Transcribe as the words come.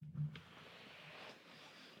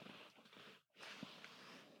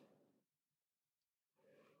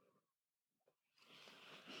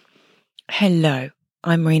Hello,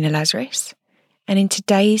 I'm Marina Lazarus, and in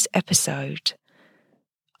today's episode,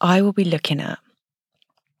 I will be looking at.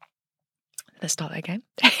 Let's start that again.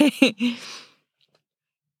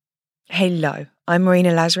 Hello, I'm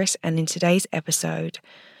Marina Lazarus, and in today's episode,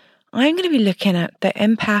 I'm going to be looking at the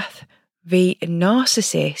empath v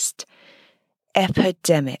narcissist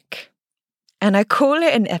epidemic. And I call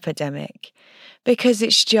it an epidemic because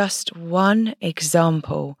it's just one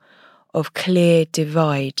example of clear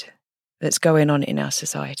divide that's going on in our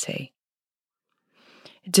society.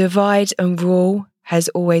 Divide and rule has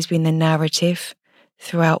always been the narrative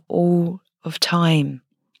throughout all of time.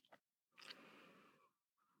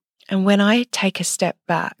 And when I take a step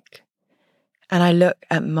back and I look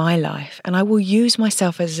at my life, and I will use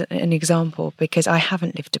myself as an example because I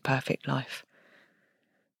haven't lived a perfect life.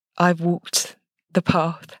 I've walked the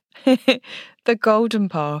path, the golden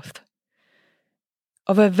path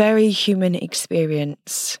of a very human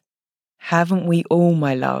experience. Haven't we all,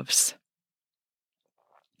 my loves?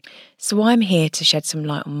 So I'm here to shed some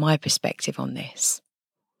light on my perspective on this.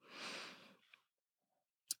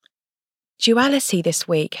 Duality this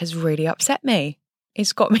week has really upset me.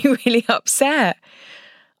 It's got me really upset.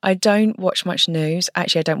 I don't watch much news.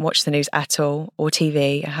 Actually, I don't watch the news at all, or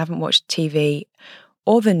TV. I haven't watched TV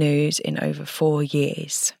or the news in over 4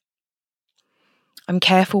 years. I'm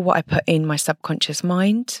careful what I put in my subconscious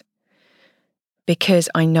mind because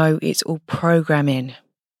I know it's all programming.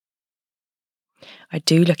 I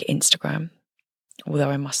do look at Instagram, although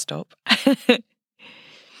I must stop. But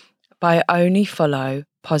I only follow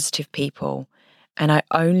positive people, and I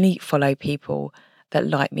only follow people that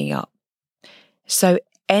light me up. So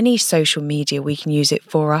any social media, we can use it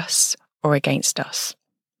for us or against us.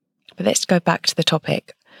 But let's go back to the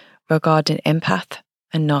topic regarding empath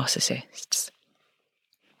and narcissists.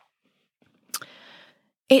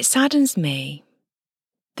 It saddens me,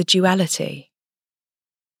 the duality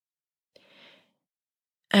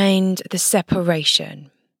and the separation.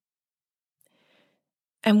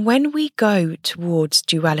 And when we go towards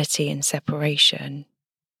duality and separation,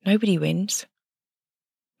 nobody wins.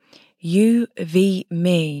 You v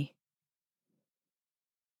me.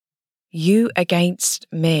 You against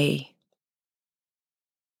me.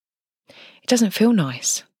 It doesn't feel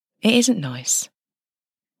nice. It isn't nice.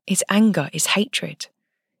 It's anger, it's hatred.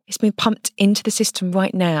 It's been pumped into the system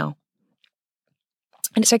right now.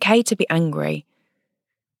 And it's okay to be angry.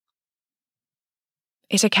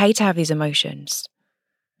 It's okay to have these emotions,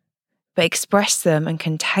 but express them and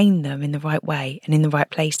contain them in the right way and in the right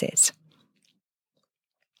places.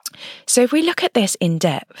 So if we look at this in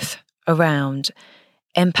depth around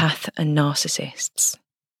empath and narcissists,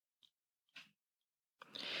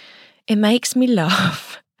 it makes me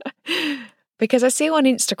laugh because I see on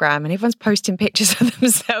Instagram and everyone's posting pictures of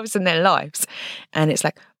themselves and their lives. And it's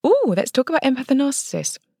like, oh, let's talk about empath and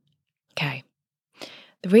narcissist. Okay.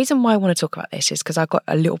 The reason why I want to talk about this is because I got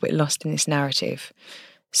a little bit lost in this narrative.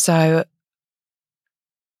 So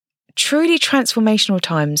truly transformational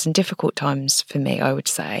times and difficult times for me, I would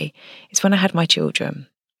say, is when I had my children.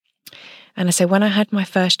 And I say when I had my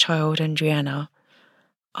first child, Andriana,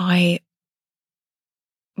 I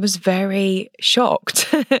was very shocked.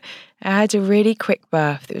 I had a really quick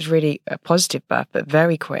birth. It was really a positive birth, but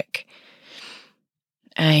very quick.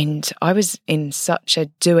 And I was in such a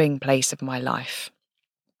doing place of my life.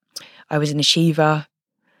 I was an achiever.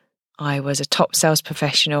 I was a top sales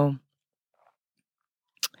professional.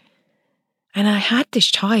 And I had this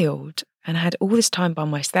child and I had all this time by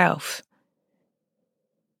myself.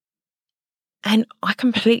 And I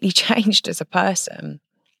completely changed as a person.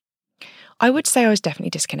 I would say I was definitely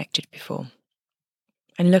disconnected before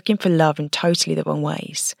and looking for love in totally the wrong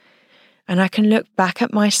ways. And I can look back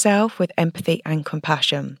at myself with empathy and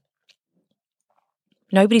compassion.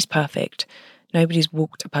 Nobody's perfect. Nobody's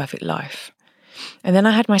walked a perfect life. And then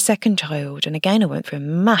I had my second child, and again I went through a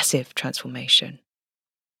massive transformation.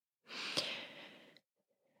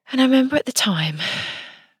 And I remember at the time,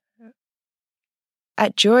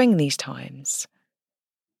 during these times,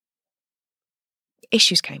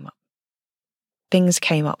 issues came up. Things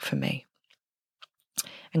came up for me.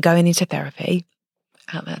 And going into therapy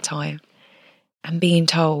at that time and being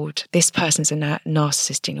told this person's a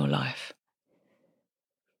narcissist in your life.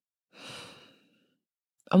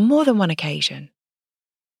 On more than one occasion.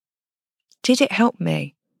 Did it help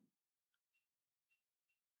me?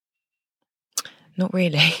 Not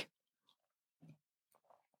really.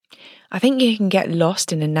 I think you can get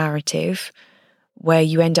lost in a narrative where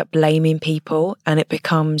you end up blaming people and it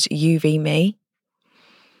becomes you v me.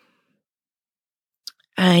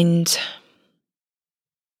 And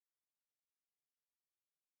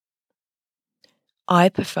I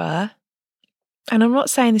prefer And I'm not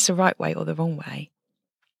saying this the right way or the wrong way,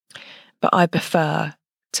 but I prefer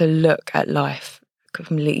to look at life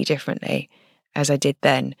completely differently as I did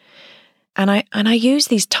then. And I use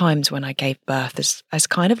these times when I gave birth as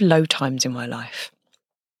kind of low times in my life.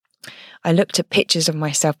 I looked at pictures of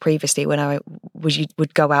myself previously when I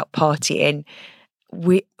would go out partying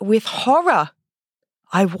with horror.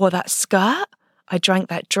 I wore that skirt. I drank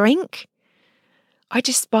that drink. I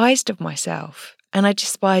despised of myself, and I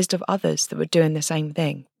despised of others that were doing the same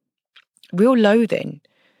thing. Real loathing.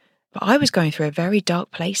 But I was going through a very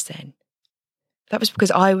dark place then. That was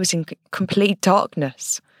because I was in complete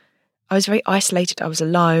darkness. I was very isolated. I was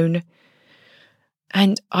alone.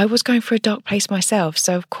 And I was going through a dark place myself.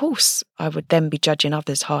 So, of course, I would then be judging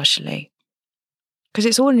others harshly. Because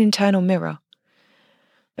it's all an internal mirror.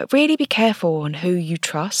 But really be careful on who you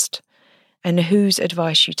trust and whose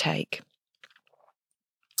advice you take.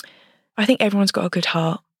 I think everyone's got a good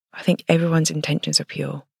heart. I think everyone's intentions are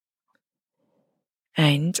pure.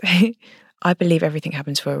 And I believe everything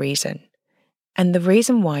happens for a reason. And the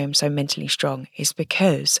reason why I'm so mentally strong is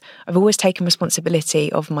because I've always taken responsibility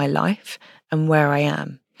of my life and where I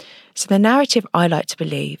am. So the narrative I like to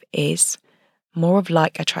believe is more of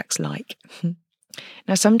like attracts like.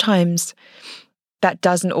 Now, sometimes that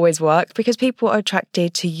doesn't always work because people are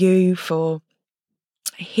attracted to you for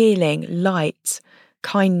healing, light,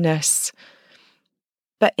 kindness.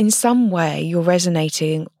 But in some way, you're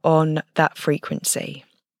resonating on that frequency.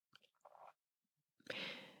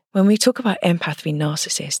 When we talk about empath v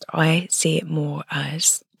narcissist, I see it more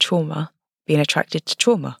as trauma, being attracted to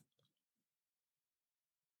trauma.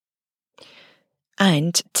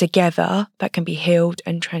 And together, that can be healed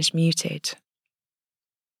and transmuted.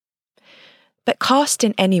 But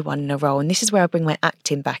casting anyone in a role, and this is where I bring my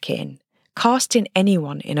acting back in, casting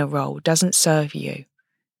anyone in a role doesn't serve you.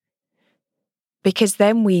 Because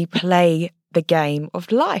then we play the game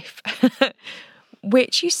of life,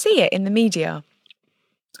 which you see it in the media.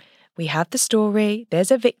 We have the story,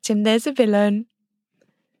 there's a victim, there's a villain.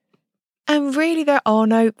 And really there are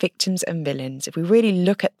no victims and villains. If we really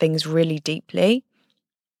look at things really deeply,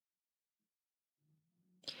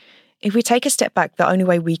 if we take a step back, the only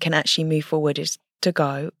way we can actually move forward is to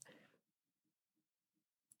go,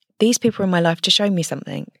 these people are in my life to show me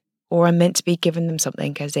something, or I'm meant to be giving them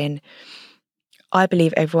something, as in, I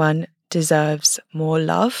believe everyone deserves more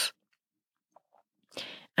love.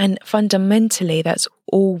 And fundamentally, that's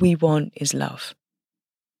all we want is love.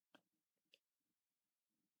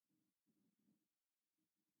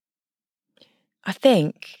 I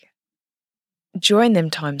think during them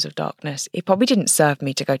times of darkness, it probably didn't serve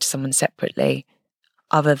me to go to someone separately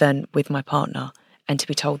other than with my partner and to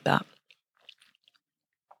be told that.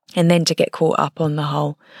 And then to get caught up on the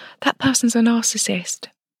whole, that person's a narcissist.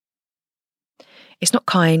 It's not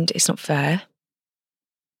kind, it's not fair.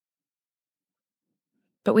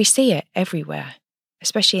 But we see it everywhere,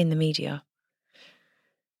 especially in the media.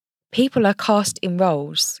 People are cast in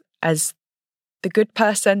roles as the good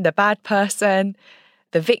person, the bad person,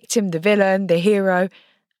 the victim, the villain, the hero.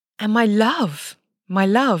 And my love,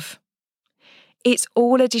 it's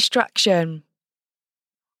all a distraction.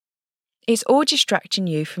 It's all distracting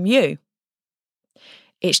you from you.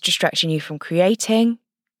 It's distracting you from creating.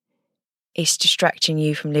 It's distracting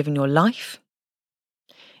you from living your life.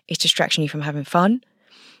 It's distracting you from having fun.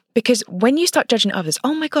 Because when you start judging others,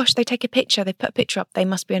 oh my gosh, they take a picture, they put a picture up, they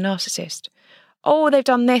must be a narcissist. Oh, they've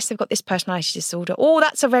done this, they've got this personality disorder. Oh,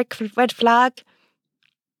 that's a red flag.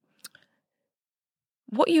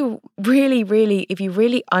 What you really, if you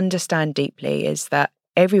really understand deeply, is that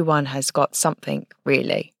everyone has got something,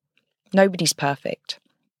 really. Nobody's perfect.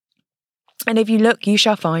 And if you look, you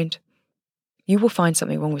shall find. You will find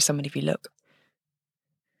something wrong with someone if you look.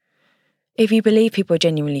 If you believe people are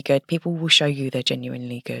genuinely good, people will show you they're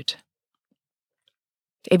genuinely good.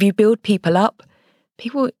 If you build people up,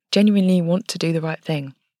 people genuinely want to do the right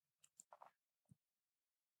thing.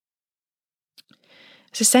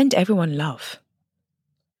 So send everyone love.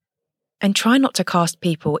 And try not to cast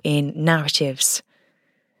people in narratives.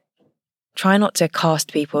 Try not to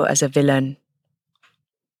cast people as a villain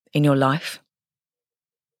in your life.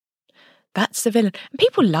 That's the villain. And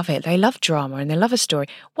people love it. They love drama and they love a story.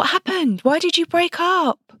 What happened? Why did you break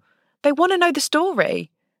up? They want to know the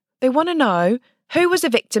story. They want to know who was a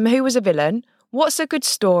victim, who was a villain, what's a good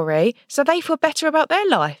story, so they feel better about their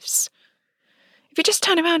lives. If you just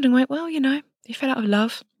turn around and go, well, you fell out of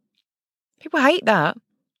love. People hate that.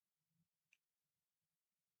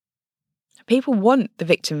 People want the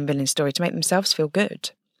victim and villain story to make themselves feel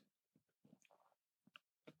good.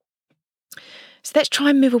 So let's try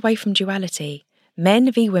and move away from duality.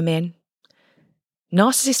 Men v women,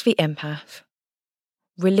 narcissist v empath,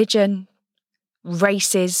 religion,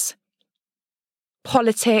 races,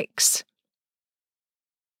 politics,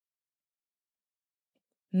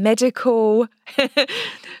 medical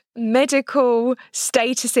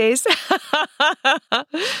statuses.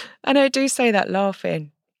 And I do say that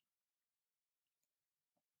laughing.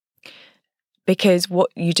 Because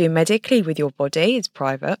what you do medically with your body is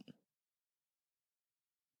private,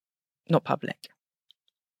 not public.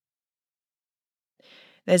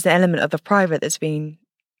 There's an element of the private that's been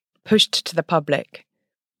pushed to the public.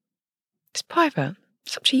 It's private.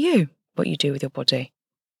 It's up to you what you do with your body.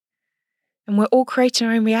 And we're all creating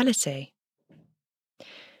our own reality.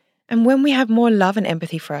 And when we have more love and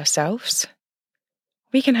empathy for ourselves,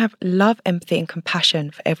 we can have love, empathy, and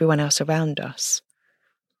compassion for everyone else around us.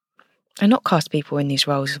 And not cast people in these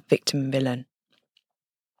roles of victim and villain.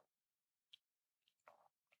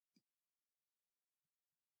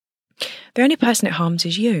 The only person it harms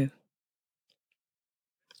is you.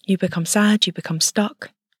 You become sad, you become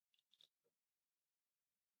stuck.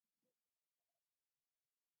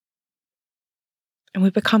 And we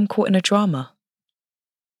become caught in a drama.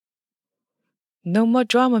 No more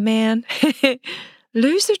drama, man.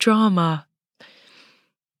 Lose the drama.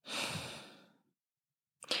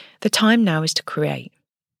 The time now is to create.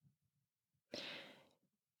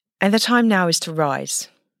 And the time now is to rise.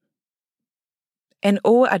 In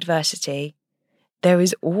all adversity, there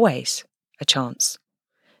is always a chance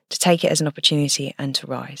to take it as an opportunity and to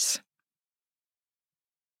rise.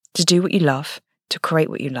 To do what you love, to create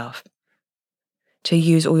what you love, to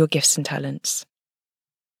use all your gifts and talents.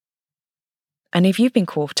 And if you've been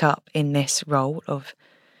caught up in this role of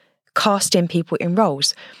casting people in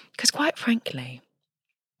roles, because quite frankly,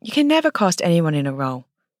 you can never cast anyone in a role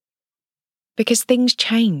because things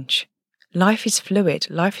change. Life is fluid,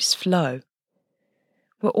 life is flow.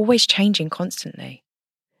 We're always changing constantly,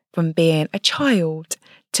 from being a child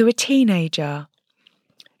to a teenager,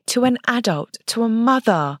 to an adult, to a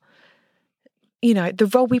mother. You know, the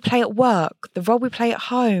role we play at work, the role we play at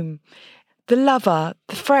home, the lover,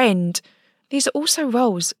 the friend. These are also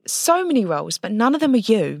roles, so many roles, but none of them are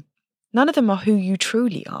you. None of them are who you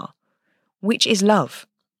truly are, which is love.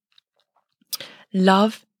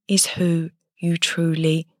 Love is who you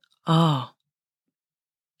truly are.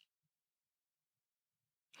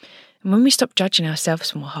 And when we stop judging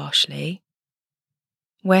ourselves more harshly,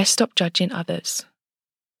 we'll stop judging others.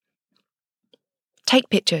 Take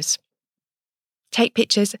pictures. Take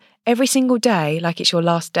pictures every single day like it's your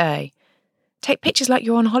last day. Take pictures like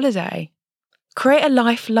you're on holiday. Create a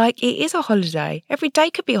life like it is a holiday. Every day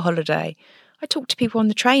could be a holiday. I talk to people on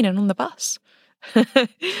the train and on the bus. I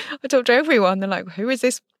talk to everyone. They're like, who is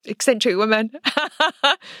this eccentric woman?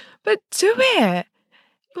 But do it.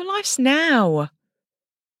 Your life's now.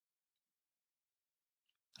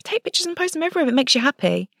 Take pictures and post them everywhere if it makes you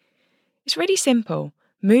happy. It's really simple.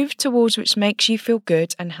 Move towards which makes you feel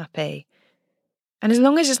good and happy. And as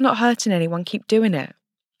long as it's not hurting anyone, keep doing it.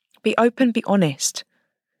 Be open, be honest.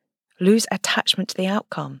 Lose attachment to the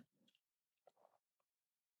outcome.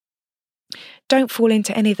 Don't fall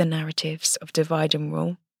into any of the narratives of divide and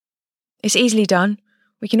rule. It's easily done.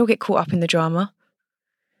 We can all get caught up in the drama.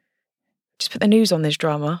 Just put the news on, this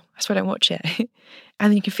drama. That's why I don't watch it. And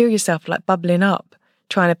then you can feel yourself like bubbling up,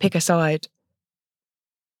 trying to pick a side.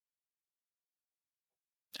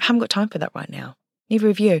 I haven't got time for that right now. Neither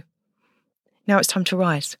of you. Now it's time to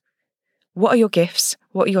rise. What are your gifts?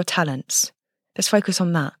 What are your talents? Let's focus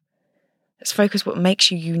on that. Let's focus what makes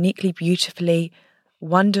you uniquely, beautifully,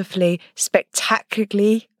 wonderfully,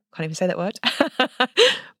 spectacularly, can't even say that word,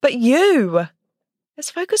 but you. Let's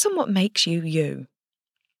focus on what makes you you.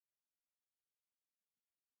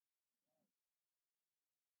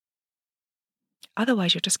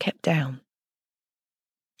 Otherwise, you're just kept down.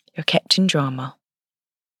 You're kept in drama.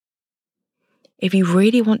 If you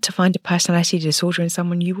really want to find a personality disorder in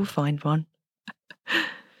someone, you will find one.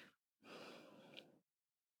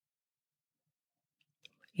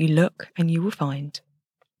 You look and you will find.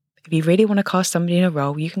 If you really want to cast somebody in a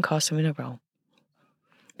role, you can cast them in a role.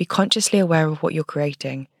 Be consciously aware of what you're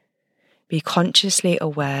creating. Be consciously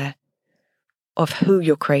aware of who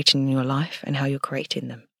you're creating in your life and how you're creating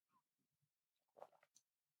them.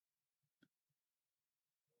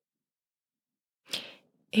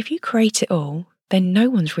 If you create it all, then no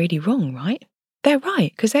one's really wrong, right? They're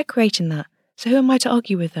right, because they're creating that. So who am I to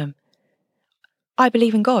argue with them? I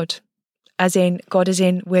believe in God. As in, God as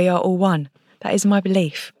in, we are all one. That is my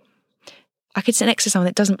belief. I could sit next to someone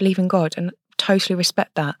that doesn't believe in God and totally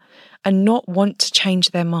respect that and not want to change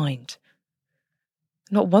their mind.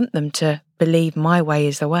 Not want them to believe my way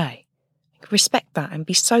is the way. Respect that and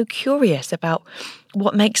be so curious about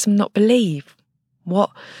what makes them not believe.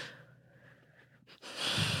 What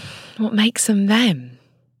makes them them?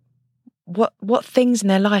 What things in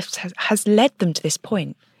their lives has led them to this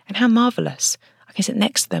point? And how marvellous. I can sit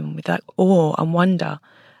next to them with that awe and wonder.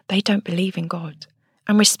 They don't believe in God.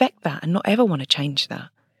 And respect that and not ever want to change that.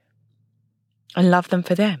 And love them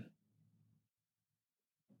for them.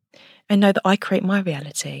 And know that I create my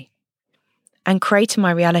reality. And creating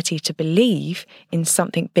my reality to believe in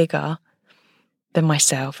something bigger than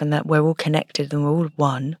myself and that we're all connected and we're all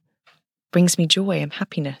one brings me joy and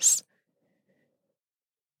happiness.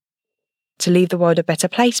 To leave the world a better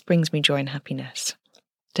place brings me joy and happiness.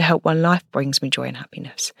 To help one life brings me joy and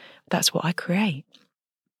happiness. That's what I create.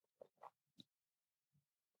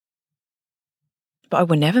 But I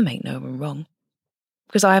will never make no one wrong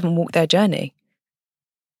because I haven't walked their journey.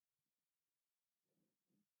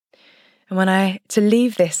 And to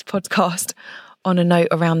leave this podcast on a note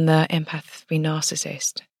around the empath v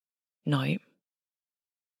narcissist note,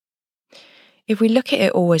 if we look at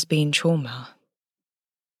it all as being trauma,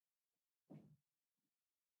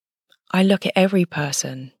 I look at every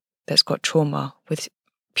person that's got trauma with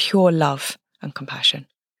pure love and compassion.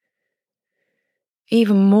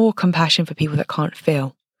 Even more compassion for people that can't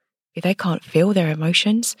feel. If they can't feel their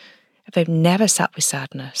emotions, if they've never sat with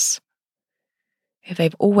sadness, if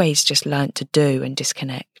they've always just learnt to do and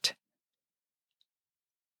disconnect,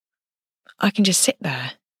 I can just sit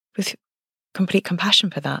there with complete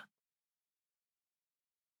compassion for that.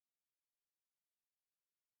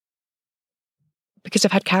 Because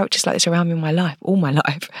I've had characters like this around me in my life, all my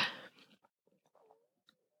life.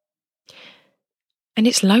 And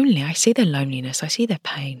it's lonely. I see their loneliness. I see their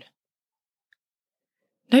pain.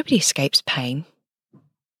 Nobody escapes pain.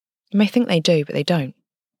 You may think they do, but they don't.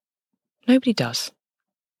 Nobody does.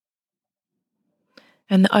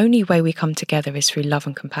 And the only way we come together is through love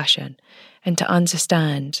and compassion and to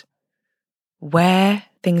understand where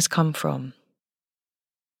things come from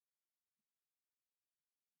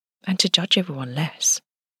and to judge everyone less.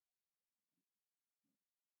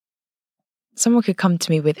 Someone could come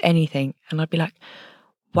to me with anything and I'd be like,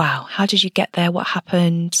 wow, how did you get there? What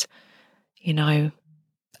happened? And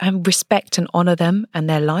respect and honour them and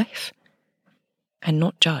their life and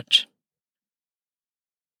not judge.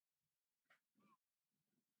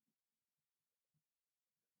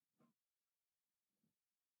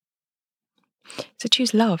 So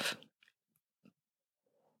choose love,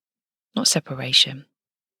 not separation,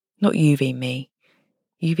 not you v me.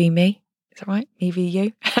 You v me, is that right? Me v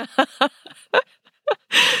you?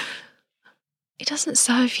 It doesn't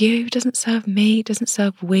serve you, it doesn't serve me, it doesn't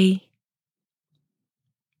serve we.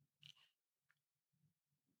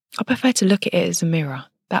 I prefer to look at it as a mirror.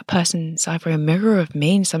 That person's either a mirror of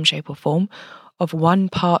me in some shape or form, of one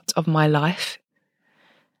part of my life.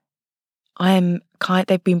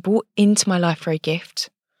 They've been brought into my life for a gift.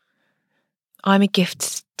 I'm a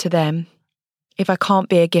gift to them. If I can't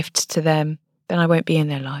be a gift to them, then I won't be in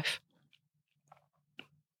their life.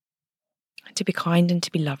 And to be kind and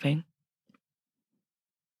to be loving.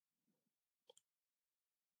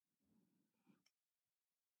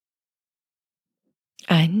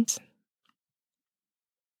 And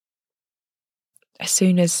as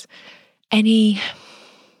soon as anything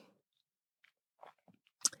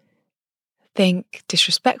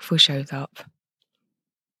disrespectful shows up,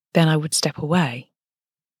 then I would step away.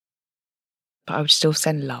 But I would still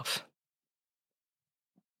send love.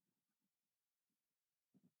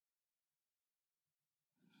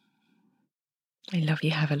 I love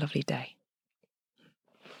you. Have a lovely day.